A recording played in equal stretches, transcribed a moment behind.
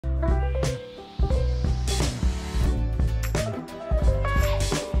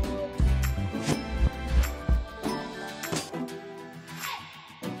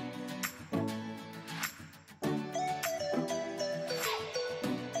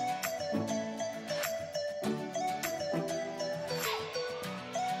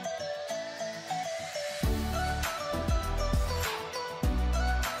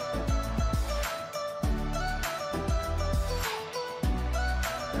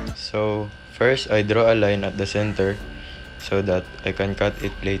So first I draw a line at the center so that I can cut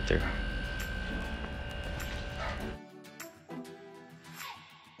it later.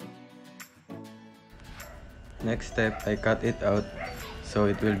 Next step, I cut it out so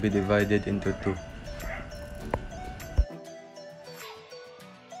it will be divided into two.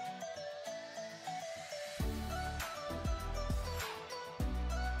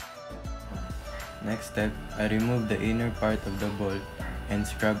 Next step, I remove the inner part of the ball and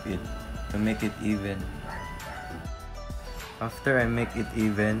scrub it to make it even. After I make it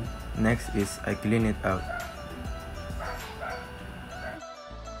even, next is I clean it out.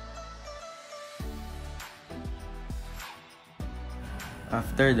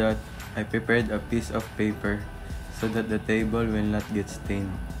 After that, I prepared a piece of paper so that the table will not get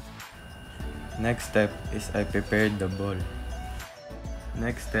stained. Next step is I prepared the ball.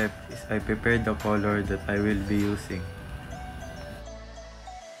 Next step is I prepared the color that I will be using.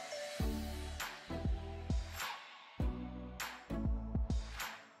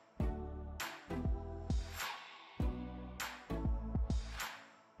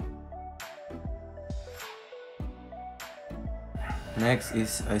 Next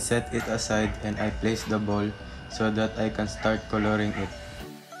is I set it aside and I place the ball so that I can start coloring it.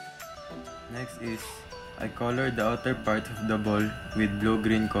 Next is I color the outer part of the ball with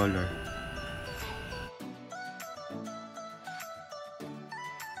blue-green color.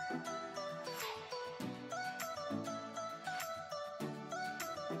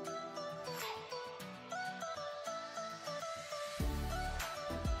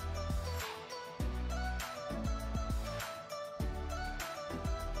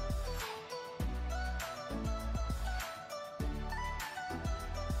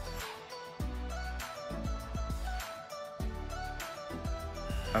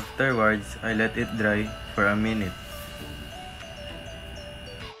 Afterwards, I let it dry for a minute.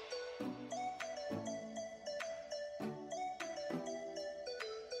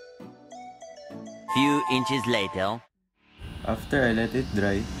 Few inches later. After I let it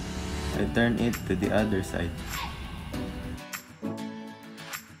dry, I turn it to the other side.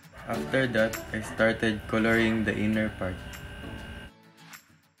 After that, I started coloring the inner part.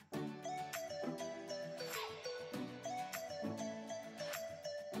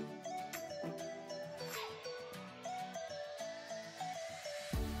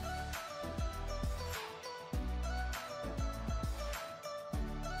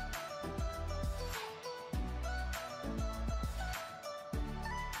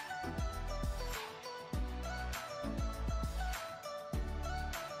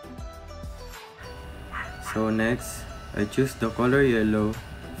 So next, I choose the color yellow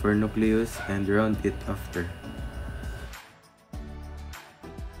for nucleus and round it after.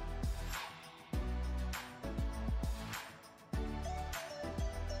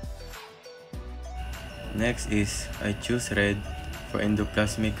 Next is I choose red for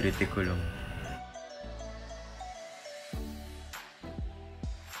endoplasmic reticulum.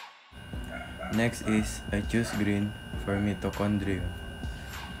 Next is I choose green for mitochondrium.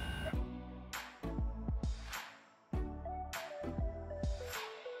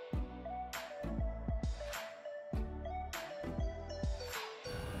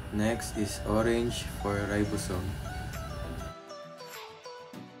 Next is orange for ribosome.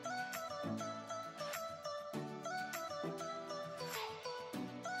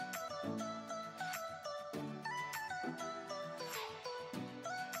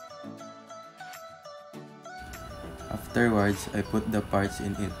 Afterwards, I put the parts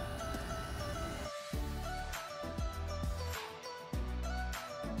in it.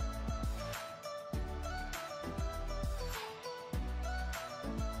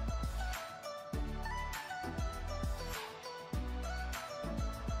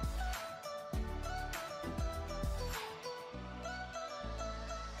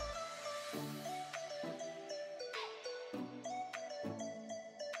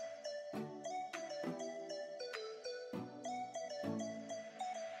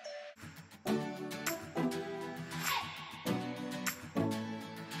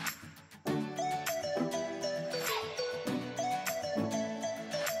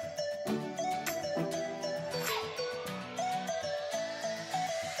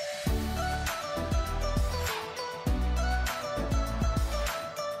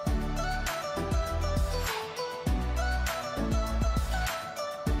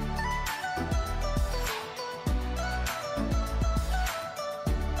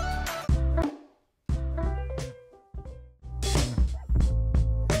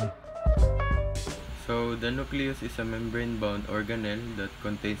 So the nucleus is a membrane-bound organelle that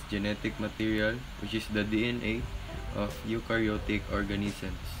contains genetic material, which is the DNA of eukaryotic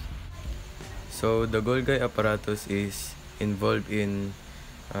organisms. So the Golgi apparatus is involved in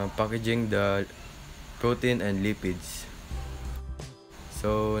packaging the protein and lipids.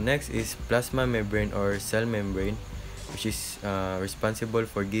 So next is plasma membrane or cell membrane, which is responsible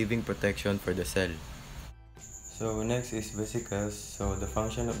for giving protection for the cell. So next is vesicles. So the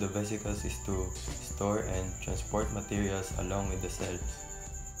function of the vesicles is to store and transport materials along with the cells.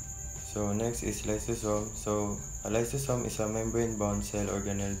 So next is lysosome. So a lysosome is a membrane-bound cell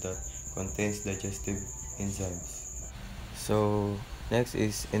organelle that contains digestive enzymes. So next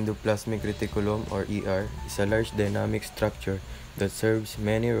is endoplasmic reticulum or ER. It's a large dynamic structure that serves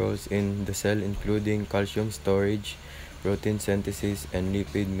many roles in the cell, including calcium storage, protein synthesis, and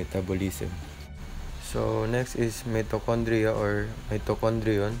lipid metabolism. So next is mitochondria or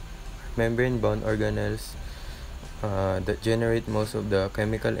mitochondrion, membrane-bound organelles that generate most of the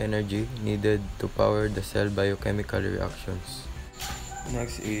chemical energy needed to power the cell biochemical reactions.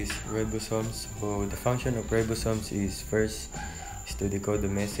 Next is ribosomes. So the function of ribosomes is first is to decode the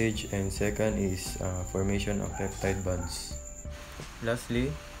message, and second is formation of peptide bonds.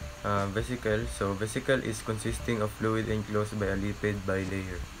 Lastly, vesicle. So vesicle is consisting of fluid enclosed by a lipid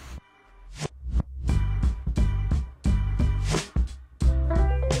bilayer.